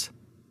legends,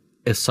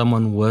 if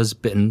someone was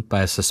bitten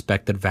by a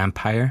suspected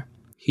vampire,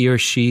 he or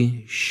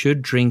she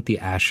should drink the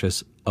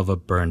ashes of a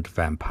burned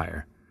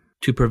vampire.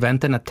 To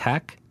prevent an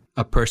attack,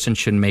 a person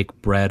should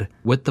make bread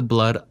with the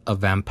blood of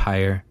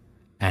vampire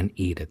and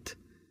eat it.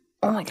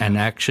 Oh my God. And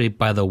actually,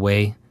 by the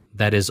way,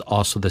 that is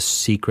also the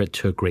secret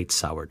to a great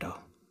sourdough.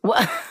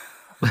 What?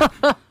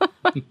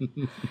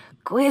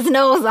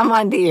 Quiznos, I'm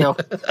on to you.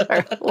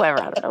 Or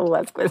whoever, I don't know who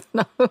that's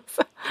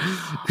Quiznos.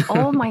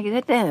 Oh my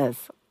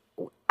goodness.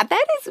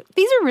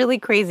 These are really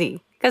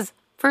crazy. Because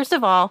first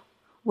of all,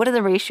 what are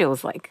the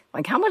ratios like?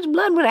 Like how much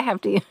blood would I have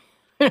to use?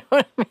 You know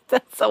what I mean?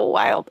 That's so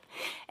wild.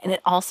 And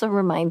it also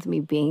reminds me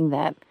being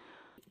that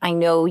I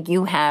know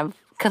you have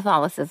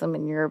Catholicism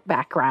in your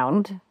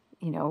background,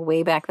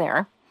 way back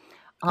there.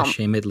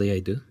 Ashamedly, I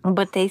do.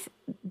 But they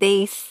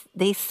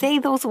say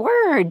those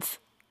words.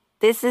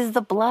 This is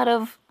the blood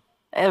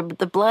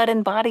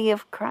and body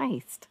of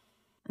Christ,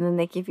 and then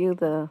they give you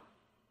the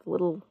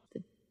little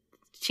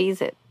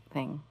Cheez-It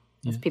thing.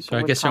 Yeah. So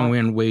I guess are we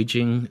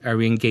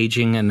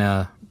engaging in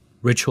a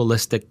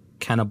ritualistic,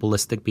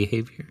 cannibalistic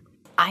behavior?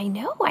 I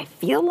know. I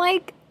feel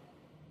like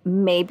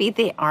maybe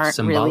they aren't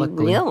really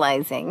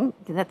realizing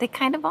that they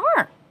kind of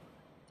are.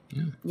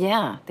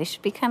 Yeah, they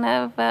should be kind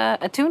of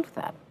attuned with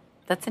that.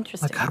 That's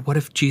interesting. My God, what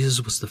if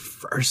Jesus was the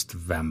first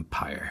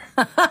vampire?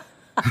 That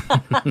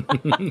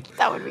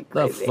would be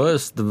crazy. The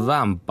first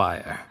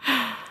vampire.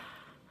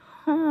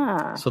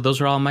 So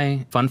those are all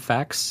my fun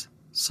facts.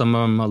 Some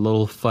of them a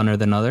little funner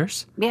than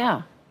others.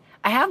 Yeah.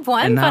 I have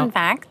one fun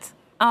fact.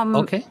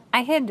 Okay.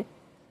 I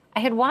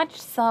had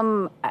watched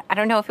some, I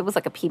don't know if it was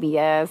like a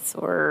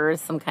PBS or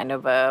some kind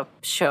of a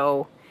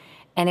show,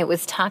 and it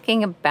was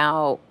talking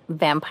about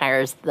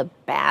vampires, the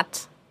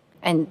bat,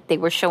 and they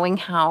were showing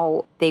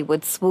how they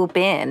would swoop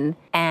in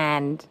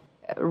and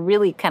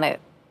really kind of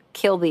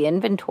kill the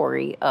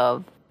inventory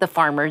of the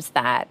farmers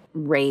that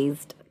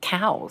raised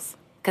cows,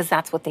 because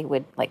that's what they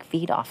would like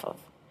feed off of.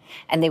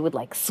 And they would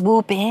like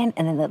swoop in,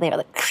 and then they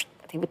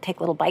would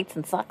take little bites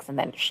and sucks and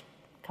then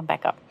come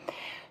back up.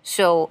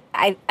 So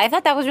I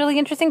thought that was really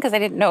interesting because I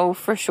didn't know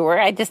for sure.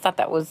 I just thought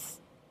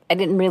I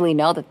didn't really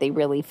know that they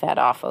really fed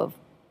off of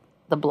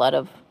the blood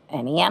of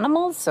any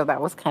animals. So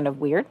that was kind of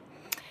weird.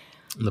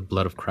 The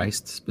blood of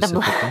Christ,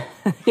 specifically.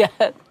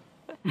 Yeah.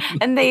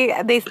 And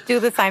they do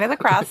the sign of the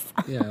cross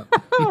Yeah.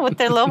 with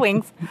their little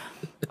wings.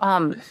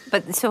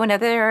 But so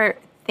another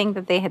thing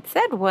that they had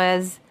said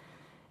was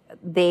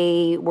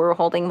they were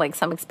holding like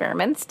some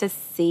experiments to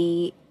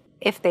see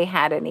if they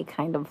had any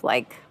kind of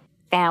like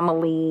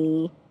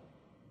family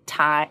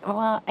tie.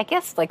 Well, I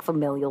guess like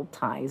familial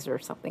ties or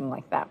something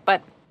like that.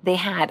 But they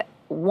had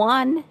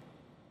one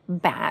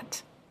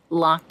bat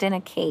locked in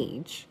a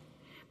cage.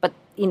 But,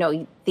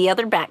 the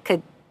other bat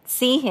could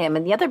see him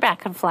and the other bat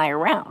could fly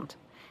around.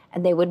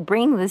 And they would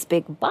bring this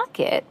big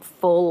bucket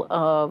full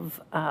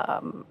of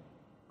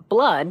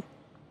blood.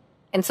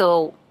 And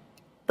so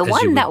the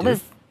one that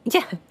was,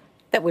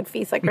 that would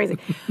feast like crazy.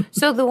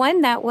 So the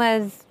one that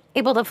was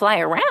able to fly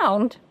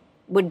around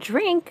would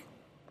drink.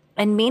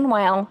 And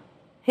meanwhile,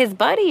 his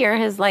buddy or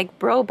his like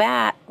bro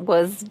bat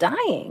was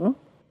dying.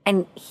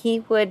 And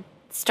he would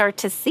start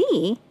to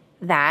see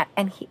that.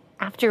 And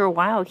after a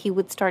while, he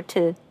would start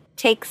to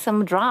take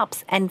some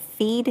drops and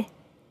feed,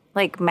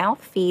 like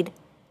mouth feed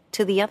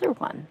to the other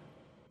one.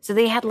 So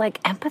they had like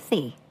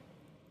empathy.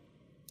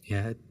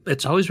 Yeah,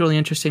 it's always really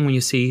interesting when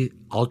you see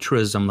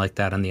altruism like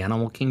that in the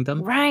animal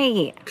kingdom.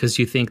 Right. Because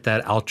you think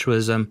that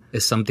altruism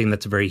is something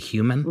that's very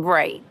human.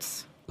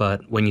 Right.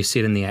 But when you see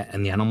it in the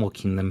animal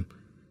kingdom,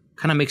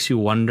 kind of makes you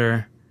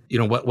wonder,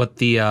 what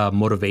the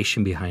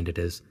motivation behind it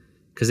is.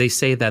 Because they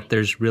say that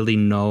there's really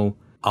no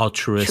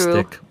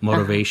altruistic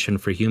motivation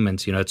for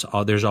humans.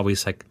 There's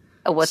always like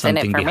what's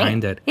something in it for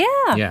behind me? it.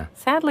 Yeah. Yeah.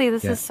 Sadly,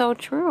 this is so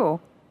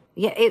true.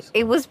 Yeah,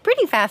 it was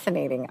pretty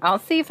fascinating. I'll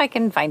see if I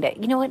can find it.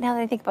 You know what? Now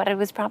that I think about it, it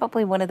was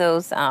probably one of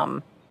those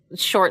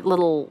short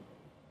little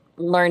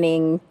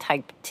learning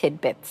type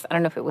tidbits. I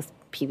don't know if it was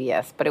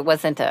PBS, but it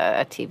wasn't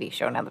a TV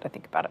show now that I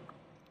think about it.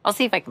 I'll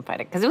see if I can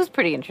find it because it was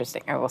pretty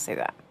interesting. I will say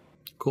that.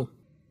 Cool.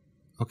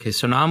 Okay,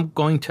 so now I'm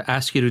going to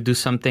ask you to do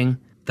something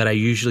that I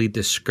usually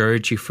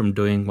discourage you from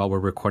doing while we're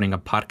recording a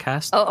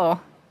podcast.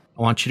 Uh-oh.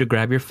 I want you to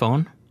grab your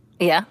phone,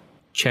 Yeah.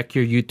 check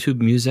your YouTube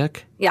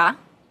music, Yeah.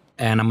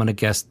 and I'm going to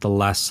guess the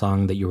last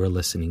song that you were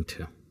listening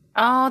to.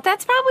 Oh,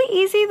 that's probably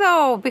easy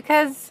though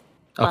because.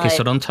 Okay,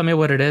 so don't tell me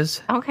what it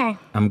is. Okay.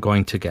 I'm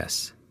going to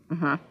guess.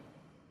 Mm-hmm.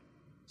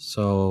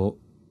 So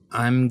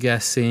I'm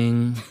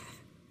guessing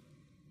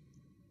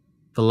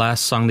the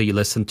last song that you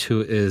listened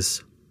to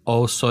is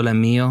O Sole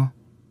Mio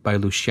by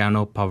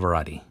Luciano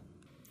Pavarotti.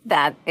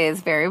 That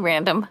is very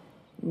random.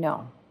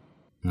 No.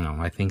 No,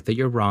 I think that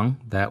you're wrong.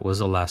 That was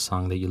the last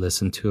song that you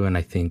listened to, and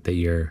I think that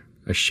you're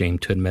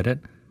ashamed to admit it.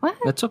 What?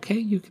 That's okay.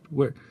 You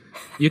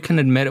can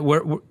admit it.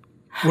 We're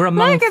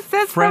among Look, it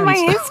says friends. from my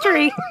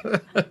history.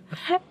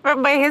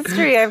 From my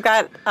history, I've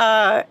got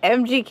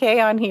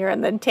MGK on here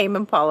and then Tame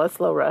Impala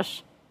Slow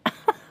Rush.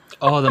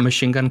 Oh, the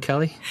Machine Gun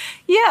Kelly?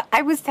 Yeah,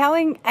 I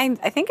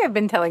think I've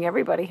been telling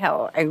everybody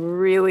how I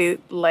really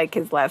like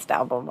his last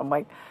album. I'm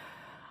like,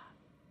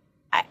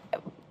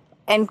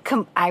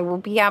 I will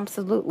be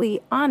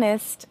absolutely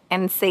honest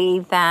and say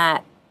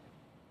that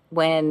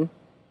when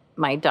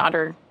my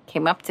daughter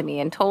came up to me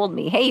and told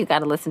me, hey, you got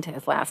to listen to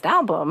his last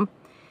album.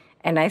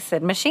 And I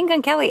said, Machine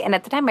Gun Kelly. And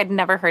at the time, I'd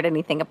never heard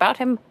anything about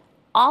him.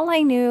 All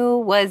I knew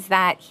was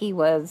that he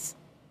was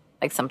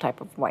like some type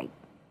of white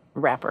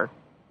rapper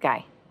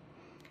guy.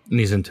 And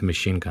he's into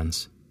machine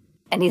guns.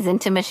 And he's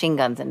into machine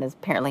guns. And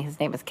apparently his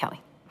name is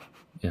Kelly.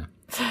 Yeah.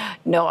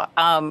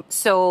 No.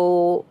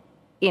 So,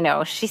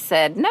 she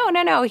said,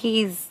 no,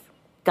 he's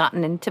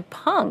gotten into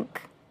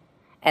punk.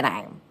 And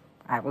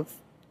I was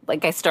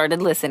like, I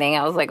started listening.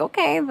 I was like,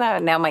 okay,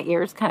 now my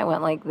ears kind of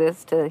went like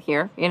this to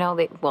here.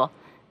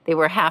 They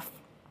were half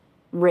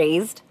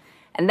raised.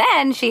 And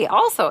then she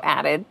also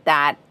added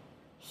that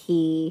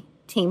he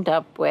teamed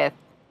up with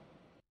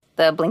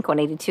the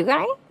Blink-182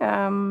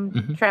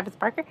 guy, Travis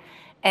Barker.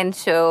 And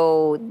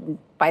so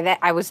by that,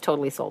 I was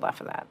totally sold off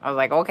of that. I was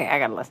like, okay, I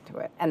got to listen to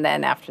it. And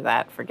then after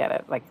that, forget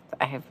it. Like,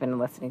 I have been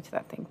listening to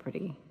that thing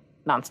pretty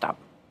nonstop.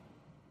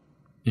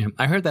 Yeah,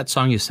 I heard that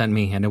song you sent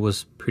me, and it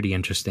was pretty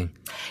interesting.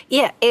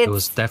 Yeah, it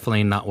was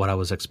definitely not what I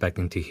was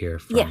expecting to hear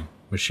from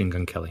Machine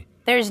Gun Kelly.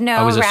 There's no I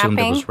always rapping. assumed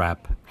it was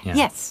rap. Yeah.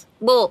 Yes.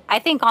 Well, I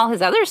think all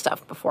his other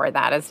stuff before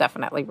that is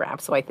definitely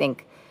rap. So I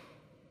think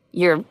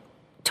you're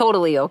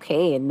totally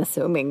okay in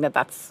assuming that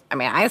that's... I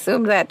mean, I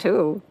assumed that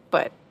too,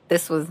 but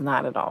this was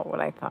not at all what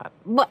I thought.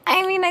 But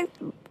I mean,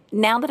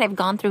 now that I've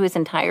gone through his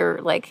entire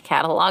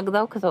catalog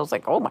though, because I was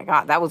like, oh my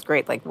God, that was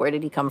great. Like, where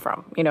did he come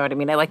from? You know what I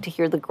mean? I like to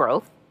hear the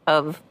growth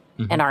of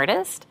an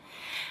artist.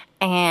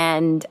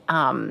 And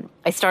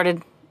I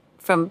started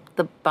from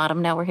the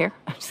bottom. Now we're here.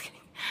 I'm just kidding.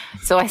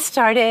 So I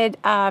started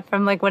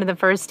from one of the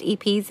first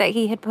EPs that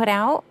he had put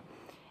out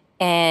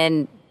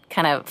and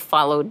kind of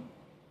followed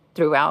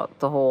throughout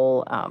the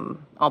whole,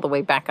 all the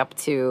way back up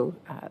to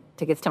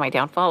Tickets to My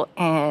Downfall.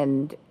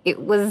 And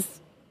it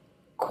was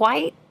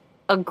quite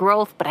a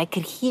growth, but I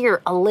could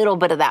hear a little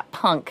bit of that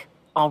punk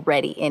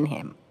already in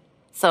him.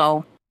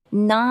 So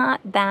not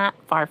that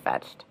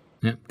far-fetched.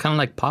 Yeah, kind of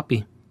like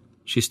Poppy.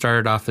 She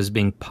started off as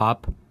being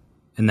pop,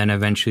 and then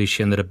eventually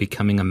she ended up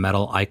becoming a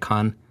metal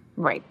icon.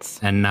 Right.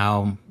 And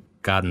now,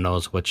 God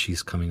knows what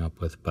she's coming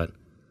up with. But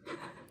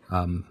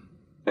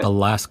the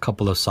last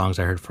couple of songs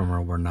I heard from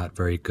her were not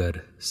very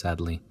good,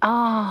 sadly.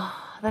 Oh,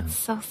 that's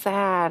so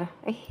sad.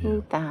 I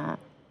hate that.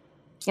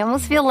 You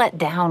almost feel let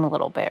down a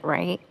little bit,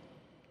 right?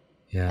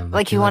 Yeah.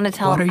 Like you want to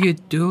tell what are you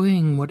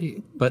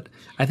doing? But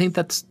I think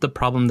that's the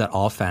problem that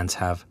all fans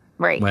have.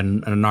 Right.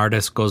 When an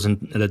artist goes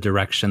in a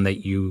direction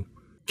that you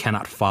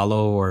cannot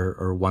follow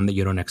or one that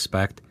you don't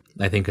expect,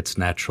 I think it's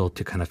natural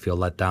to kind of feel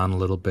let down a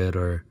little bit,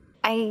 or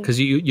because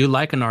you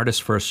like an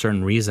artist for a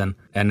certain reason,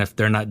 and if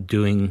they're not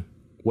doing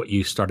what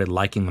you started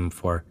liking them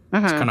for,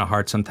 it's kind of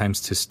hard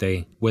sometimes to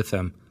stay with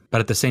them.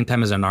 But at the same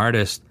time, as an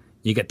artist,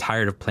 you get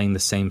tired of playing the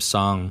same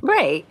song,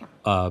 right?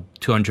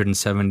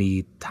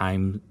 270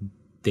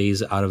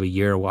 days out of a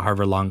year,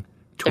 however long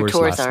tours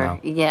last now.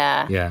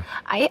 Yeah.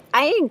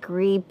 I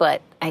agree,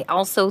 but I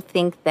also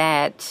think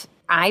that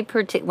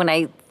when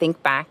I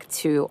think back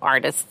to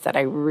artists that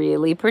I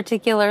really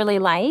particularly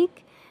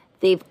like,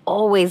 they've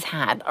always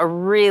had a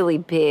really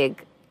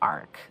big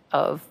arc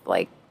of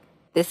like,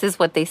 this is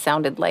what they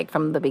sounded like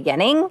from the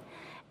beginning,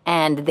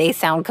 and they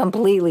sound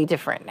completely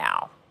different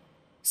now.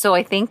 So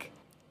I think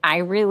I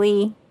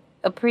really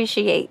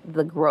appreciate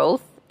the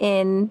growth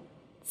in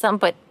some,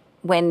 but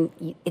when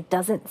it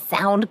doesn't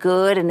sound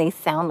good and they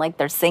sound like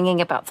they're singing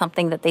about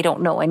something that they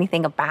don't know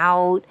anything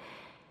about,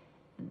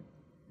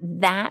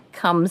 that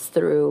comes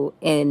through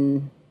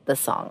in the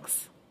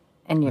songs.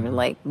 And you're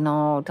like,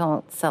 no,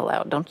 don't sell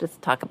out. Don't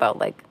just talk about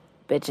like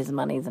bitches,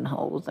 monies, and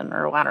hoes,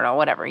 or I don't know,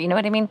 whatever. You know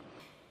what I mean?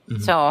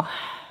 Mm-hmm. So,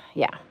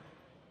 yeah.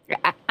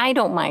 I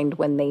don't mind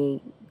when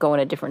they go in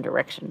a different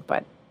direction,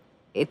 but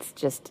it's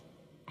just,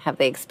 have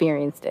they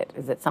experienced it?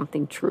 Is it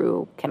something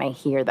true? Can I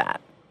hear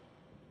that?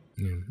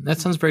 Yeah. That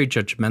sounds very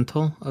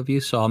judgmental of you,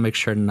 so I'll make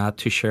sure not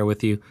to share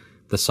with you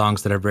the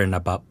songs that I've written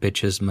about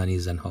bitches,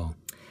 monies, and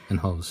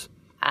hoes.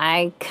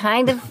 I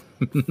kind of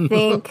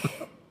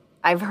think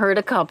I've heard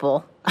a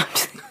couple.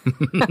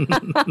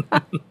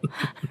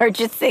 Or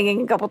just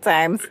singing a couple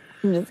times.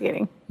 I'm just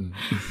kidding.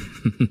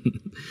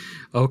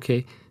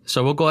 Okay,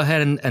 so we'll go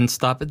ahead and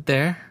stop it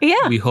there.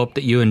 Yeah. We hope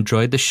that you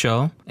enjoyed the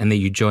show and that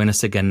you join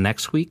us again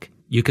next week.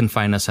 You can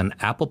find us on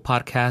Apple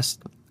Podcast,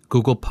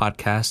 Google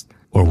Podcast,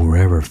 or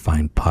wherever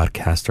fine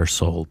podcasts are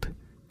sold.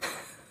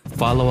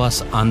 Follow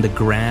us on the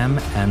gram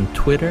and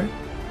Twitter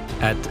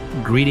at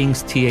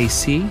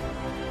GreetingsTAC,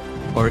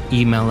 or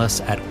email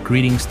us at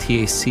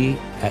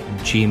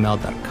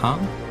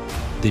greetingstac@gmail.com.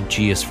 The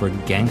G is for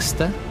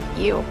gangsta.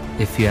 You.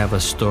 If you have a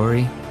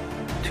story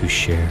to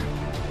share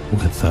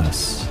with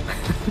us.